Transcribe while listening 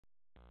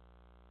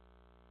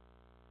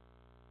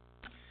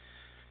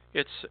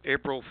It's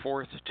April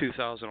 4th,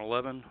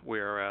 2011. We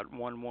are at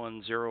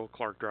 110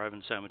 Clark Drive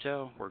in San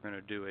Mateo. We're going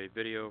to do a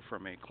video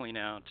from a clean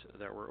out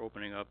that we're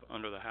opening up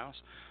under the house.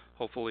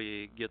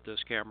 Hopefully get this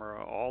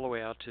camera all the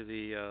way out to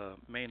the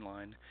main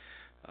line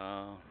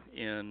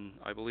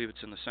I believe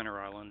it's in the center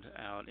island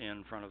out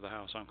in front of the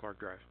house on Clark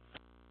Drive.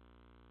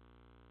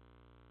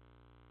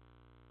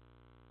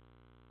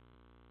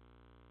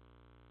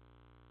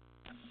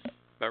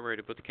 About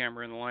ready to put the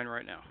camera in the line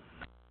right now.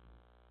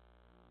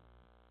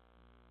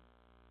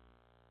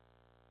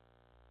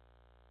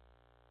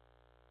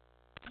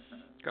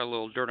 Got a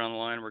little dirt on the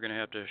line. We're going to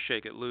have to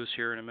shake it loose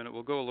here in a minute.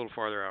 We'll go a little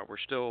farther out. We're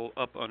still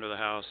up under the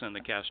house in the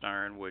cast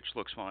iron, which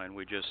looks fine.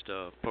 We just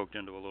poked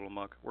into a little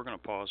muck. We're going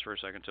to pause for a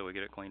second until we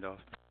get it cleaned off.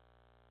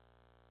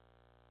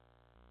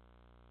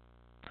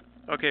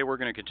 Okay, we're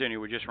going to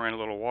continue. We just ran a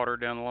little water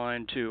down the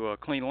line to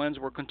clean lens.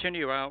 We'll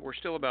continue out. We're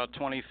still about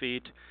 20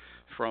 feet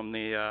from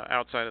the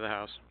outside of the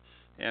house.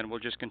 And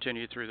we'll just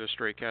continue through the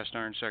straight cast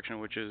iron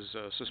section, which is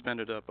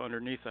suspended up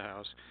underneath the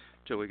house,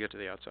 till we get to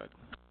the outside.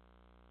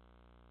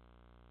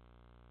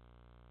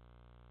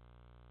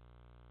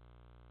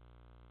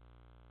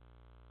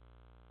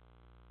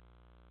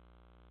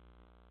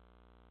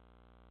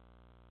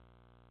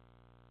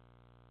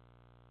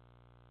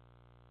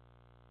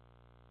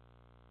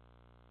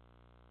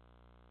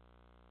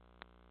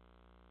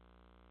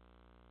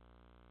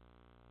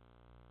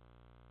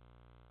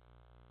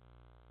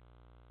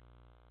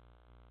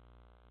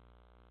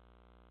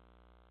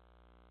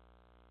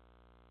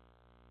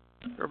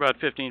 We're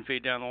about 15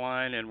 feet down the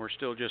line, and we're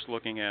still just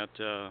looking at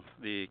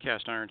the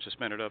cast iron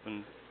suspended up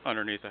and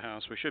underneath the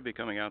house. We should be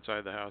coming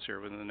outside the house here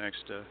within the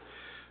next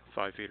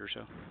 5 feet or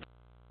so.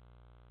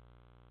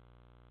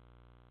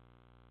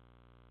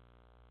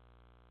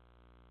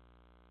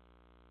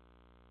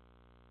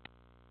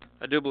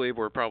 I do believe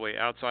we're probably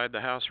outside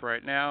the house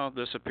right now.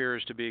 This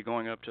appears to be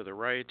going up to the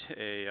right,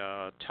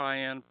 a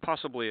tie-in,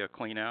 possibly a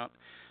clean-out.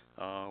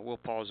 We'll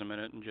pause a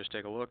minute and just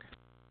take a look.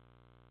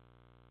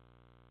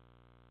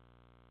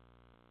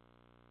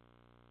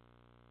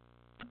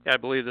 Yeah, I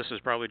believe this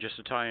is probably just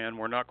a tie-in.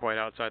 We're not quite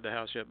outside the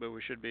house yet, but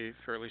we should be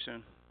fairly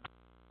soon.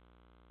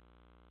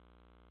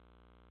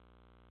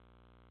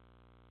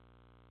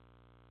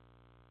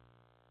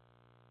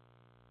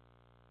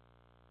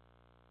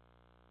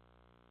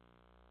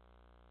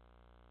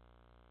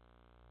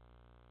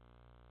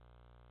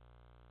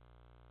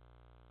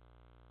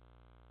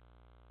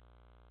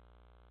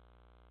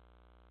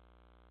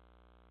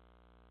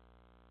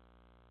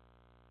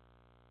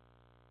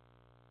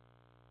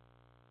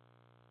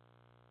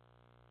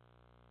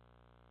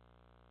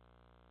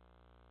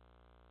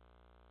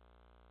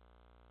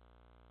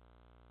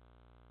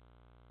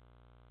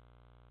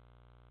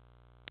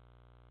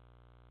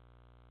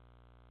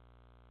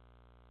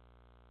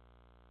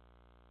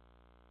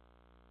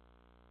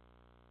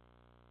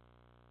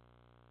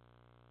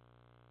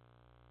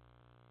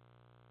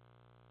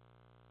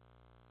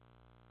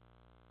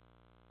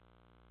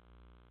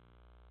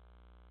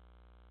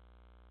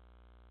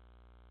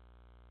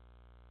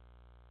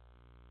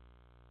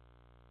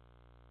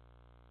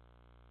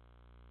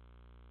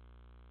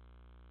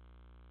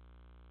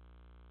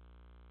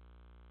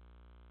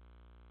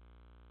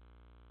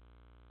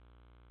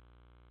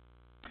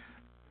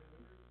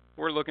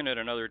 We're looking at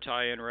another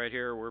tie-in right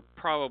here. We're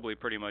probably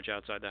pretty much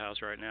outside the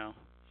house right now,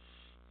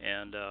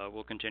 and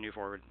we'll continue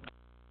forward.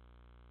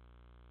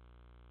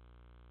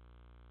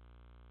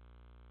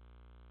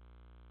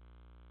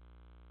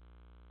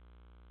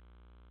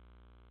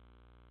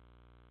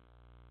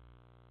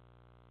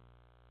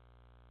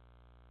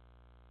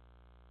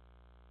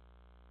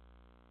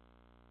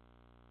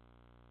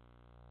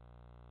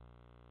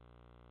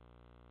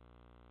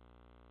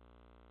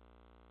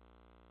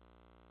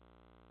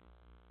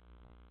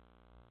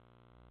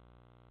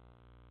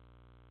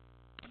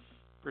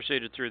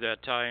 Proceeded through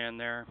that tie-in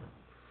there,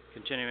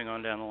 continuing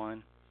on down the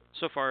line.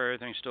 So far,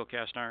 everything's still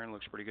cast iron.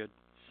 Looks pretty good.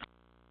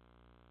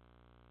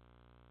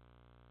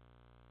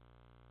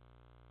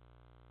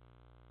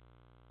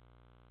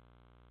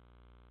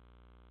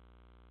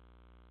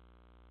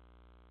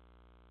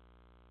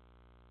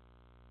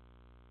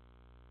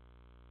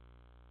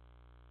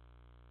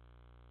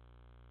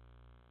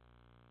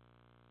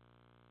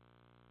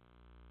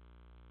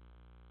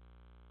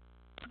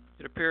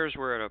 It appears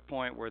we're at a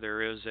point where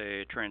there is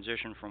a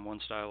transition from one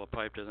style of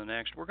pipe to the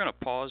next. We're going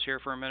to pause here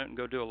for a minute and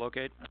go do a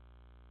locate.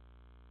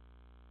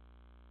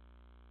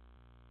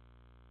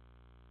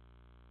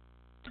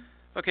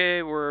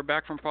 Okay, we're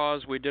back from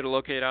pause. We did a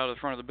locate out of the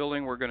front of the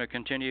building. We're going to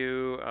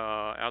continue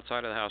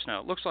outside of the house now.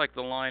 It looks like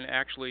the line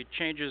actually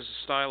changes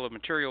the style of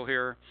material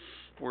here.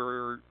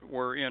 We're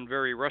in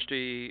very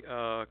rusty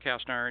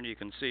cast iron. You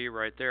can see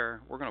right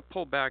there. We're going to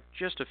pull back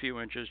just a few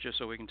inches just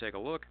so we can take a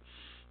look.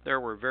 There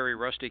we're very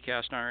rusty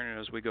cast iron, and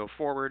as we go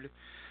forward,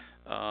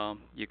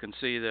 you can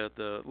see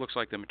that looks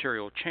like the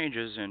material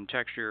changes in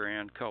texture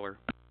and color.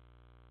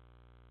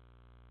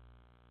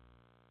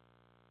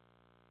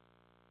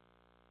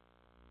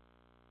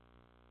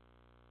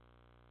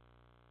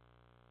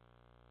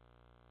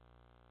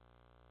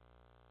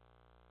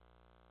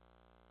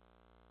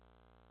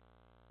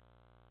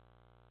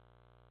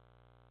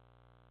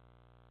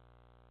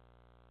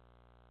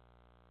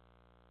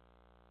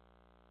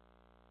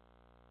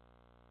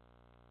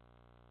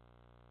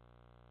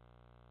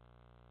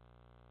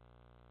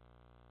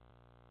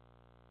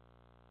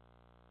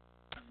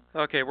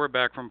 Okay, we're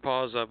back from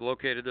pause. I've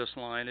located this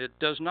line. It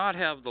does not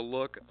have the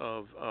look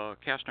of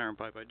cast iron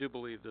pipe. I do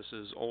believe this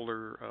is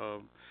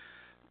older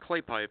clay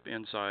pipe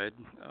inside.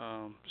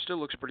 Still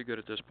looks pretty good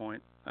at this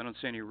point. I don't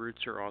see any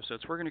roots or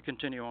offsets. We're going to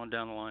continue on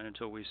down the line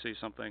until we see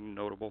something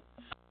notable.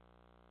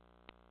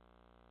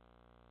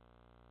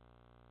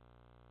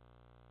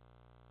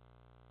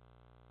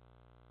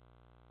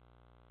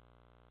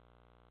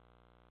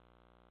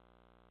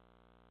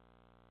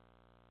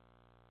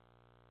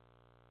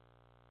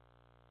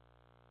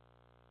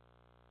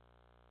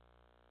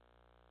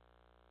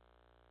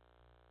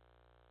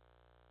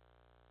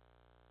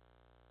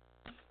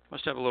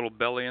 Must have a little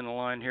belly in the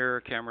line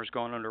here. Camera's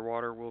gone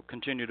underwater. We'll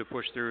continue to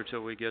push through until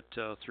we get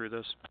through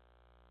this.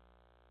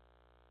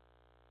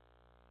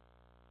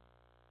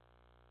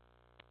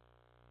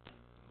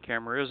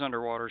 Camera is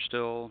underwater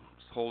still.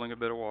 It's holding a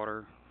bit of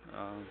water.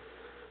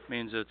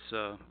 Means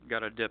it's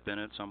got a dip in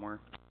it somewhere.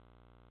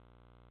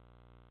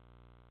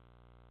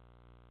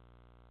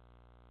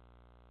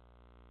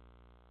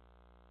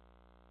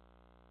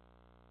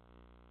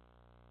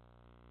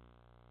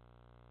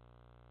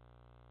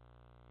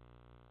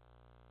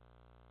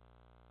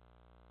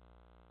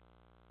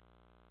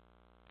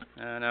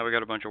 Now we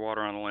got a bunch of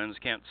water on the lens.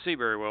 Can't see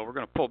very well. We're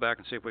going to pull back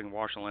and see if we can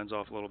wash the lens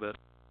off a little bit.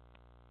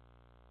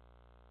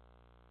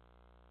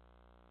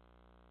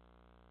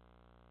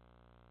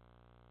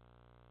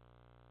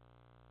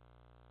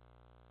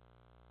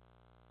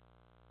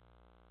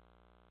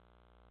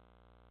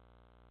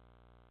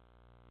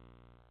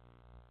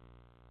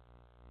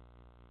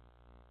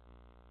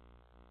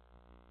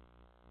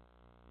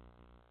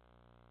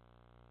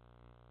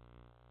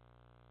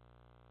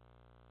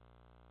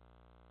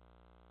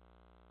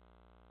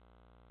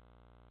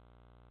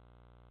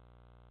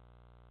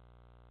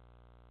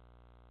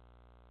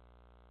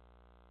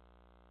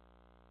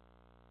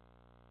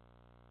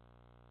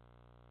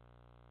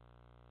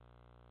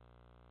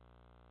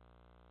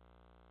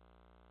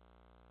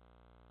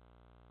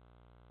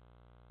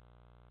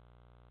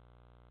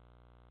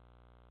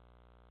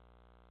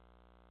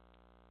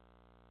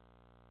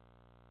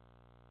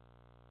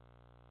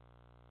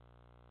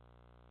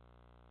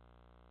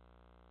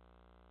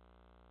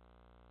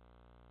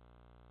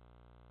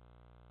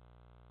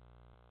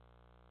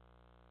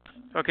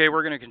 Okay,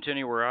 we're going to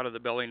continue. We're out of the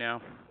belly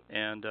now,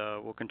 and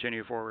we'll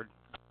continue forward.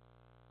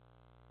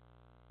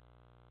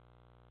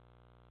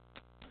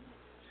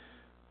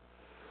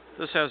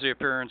 This has the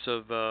appearance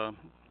of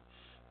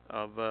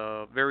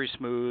very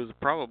smooth,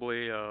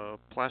 probably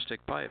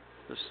plastic pipe.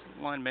 This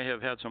line may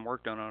have had some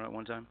work done on it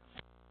one time.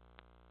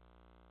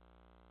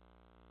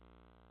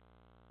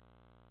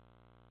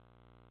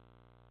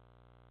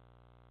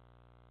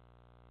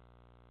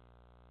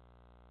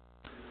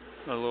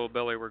 A little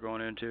belly we're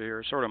going into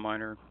here, sort of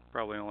minor,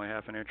 probably only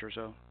half an inch or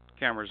so.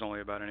 Camera's only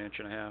about 1.5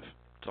 inches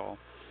tall.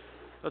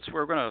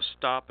 We're going to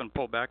stop and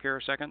pull back here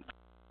a second.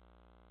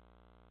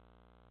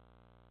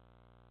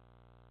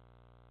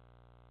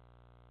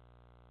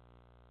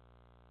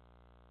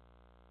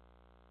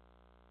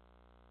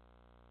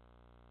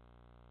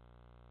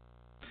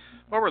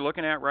 What we're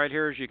looking at right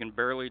here, as you can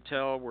barely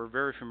tell, we're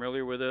very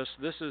familiar with this.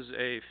 This is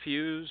a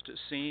fused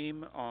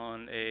seam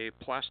on a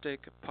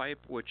plastic pipe,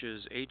 which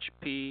is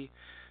HP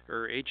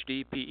or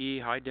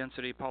HDPE, high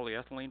density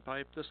polyethylene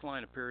pipe. This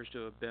line appears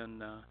to have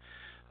been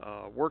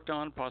worked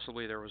on.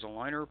 Possibly there was a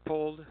liner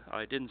pulled.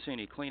 I didn't see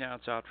any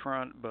cleanouts out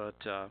front, but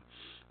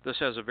this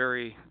has a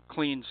very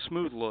clean,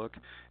 smooth look,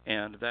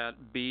 and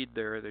that bead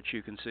there that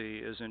you can see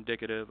is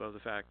indicative of the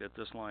fact that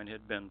this line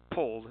had been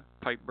pulled,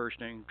 pipe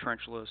bursting,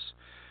 trenchless.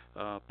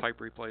 Pipe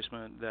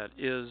replacement that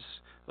is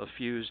a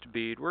fused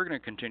bead. We're going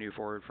to continue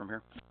forward from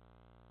here.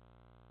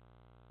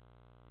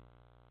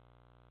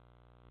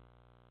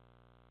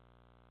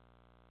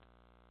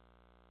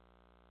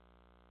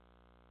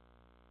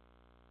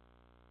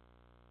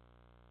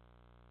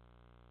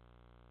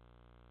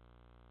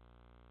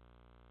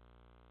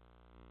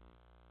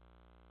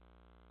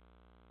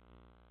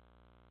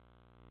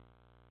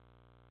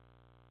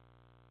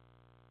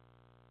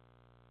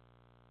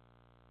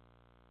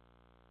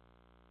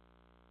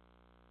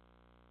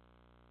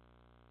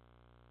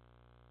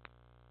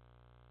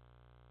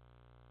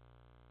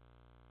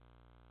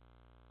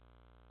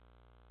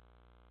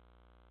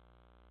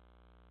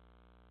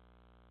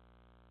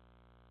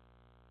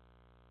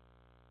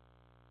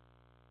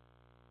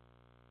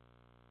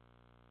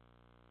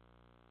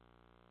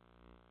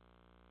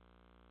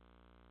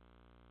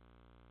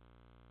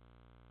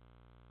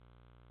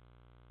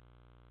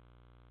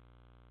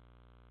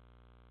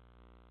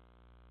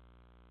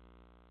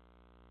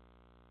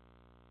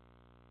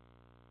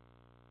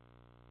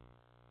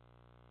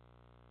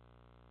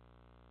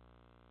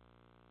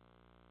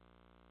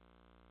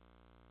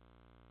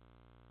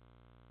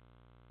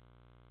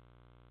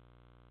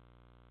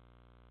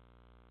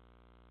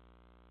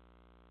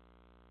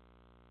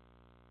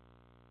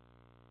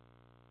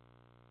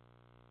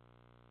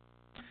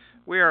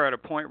 We are at a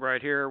point right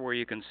here where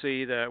you can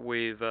see that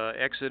we've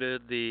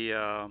exited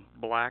the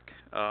black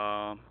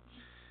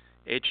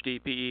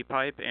HDPE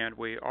pipe, and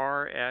we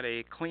are at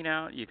a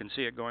cleanout. You can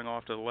see it going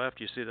off to the left.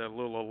 You see that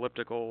little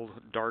elliptical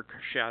dark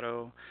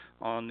shadow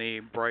on the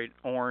bright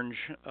orange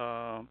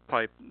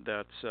pipe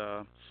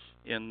that's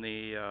in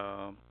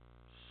the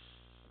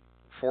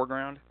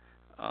foreground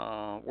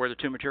where the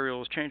two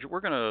materials change.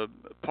 We're going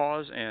to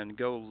pause and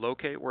go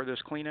locate where this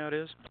cleanout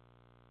is.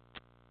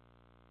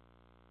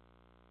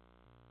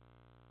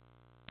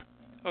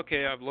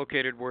 Okay, I've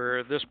located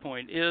where this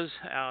point is.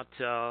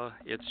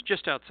 It's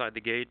just outside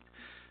the gate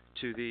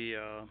to the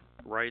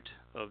right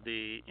of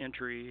the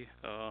entry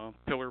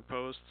pillar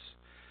posts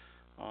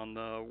on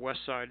the west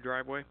side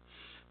driveway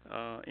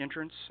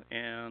entrance,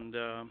 and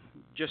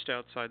just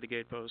outside the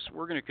gate posts.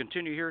 We're going to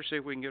continue here, see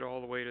if we can get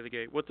all the way to the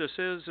gate. What this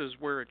is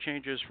where it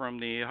changes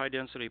from the high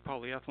density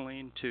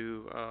polyethylene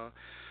to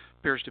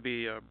appears to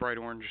be a bright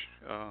orange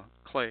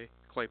clay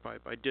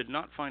pipe. I did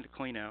not find a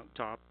clean out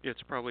top.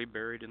 It's probably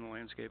buried in the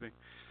landscaping.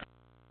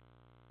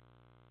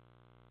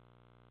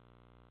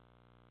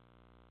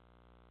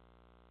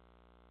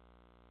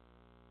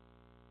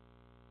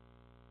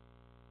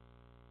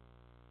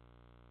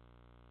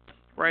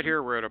 Right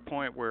here we're at a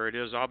point where it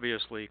is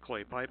obviously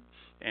clay pipe,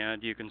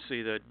 and you can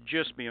see that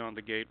just beyond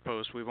the gate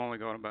post we've only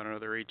got about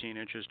another 18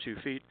 inches, 2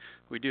 feet.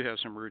 We do have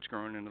some roots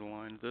growing into the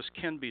line. This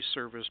can be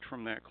serviced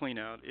from that clean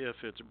out if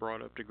it's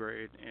brought up to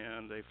grade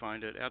and they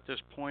find it. At this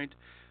point,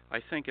 I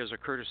think as a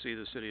courtesy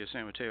the city of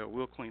San Mateo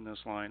will clean this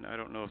line. I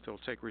don't know if they'll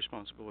take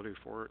responsibility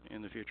for it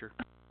in the future.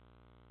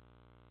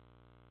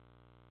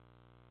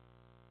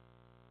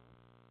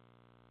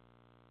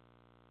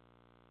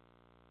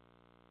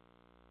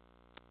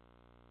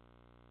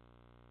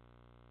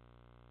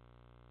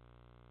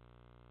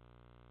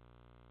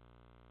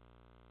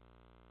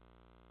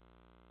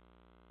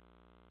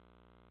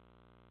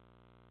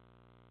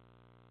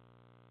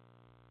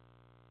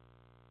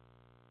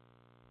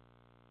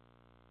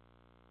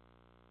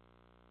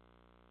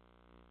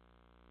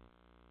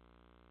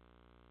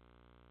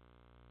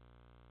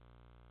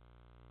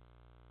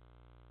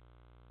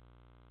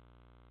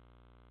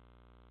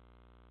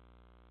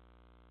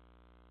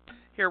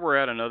 Here we're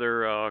at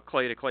another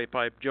clay to clay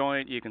pipe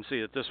joint. You can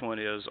see that this one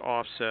is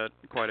offset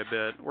quite a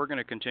bit. We're going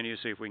to continue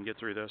to see if we can get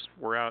through this.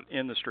 We're out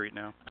in the street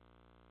now.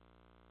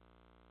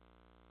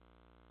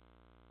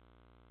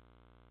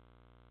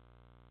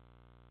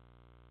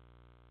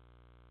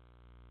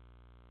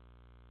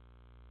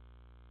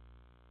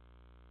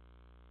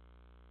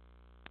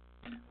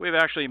 We've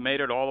actually made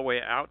it all the way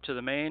out to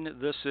the main.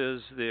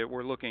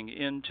 We're looking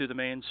into the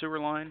main sewer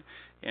line,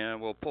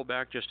 and we'll pull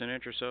back just an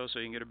inch or so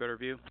you can get a better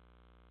view.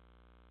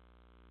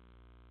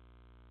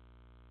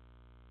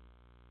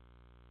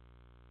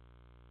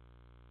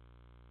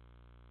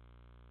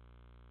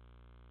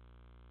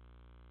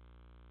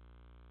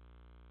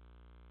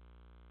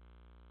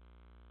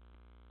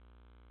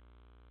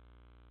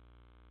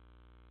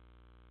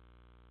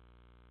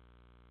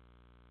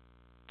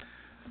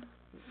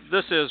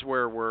 This is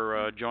where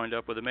we're joined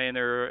up with the main.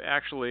 There are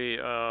actually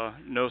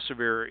no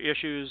severe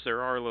issues.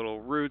 There are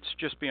little roots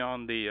just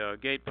beyond the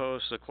gate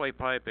post. The clay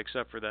pipe,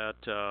 except for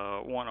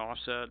that one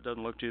offset,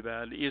 doesn't look too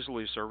bad.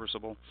 Easily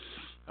serviceable.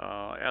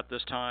 At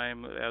this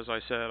time, as I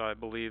said, I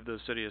believe the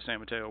city of San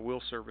Mateo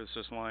will service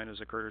this line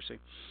as a courtesy.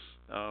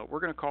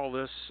 We're going to call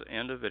this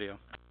end of video.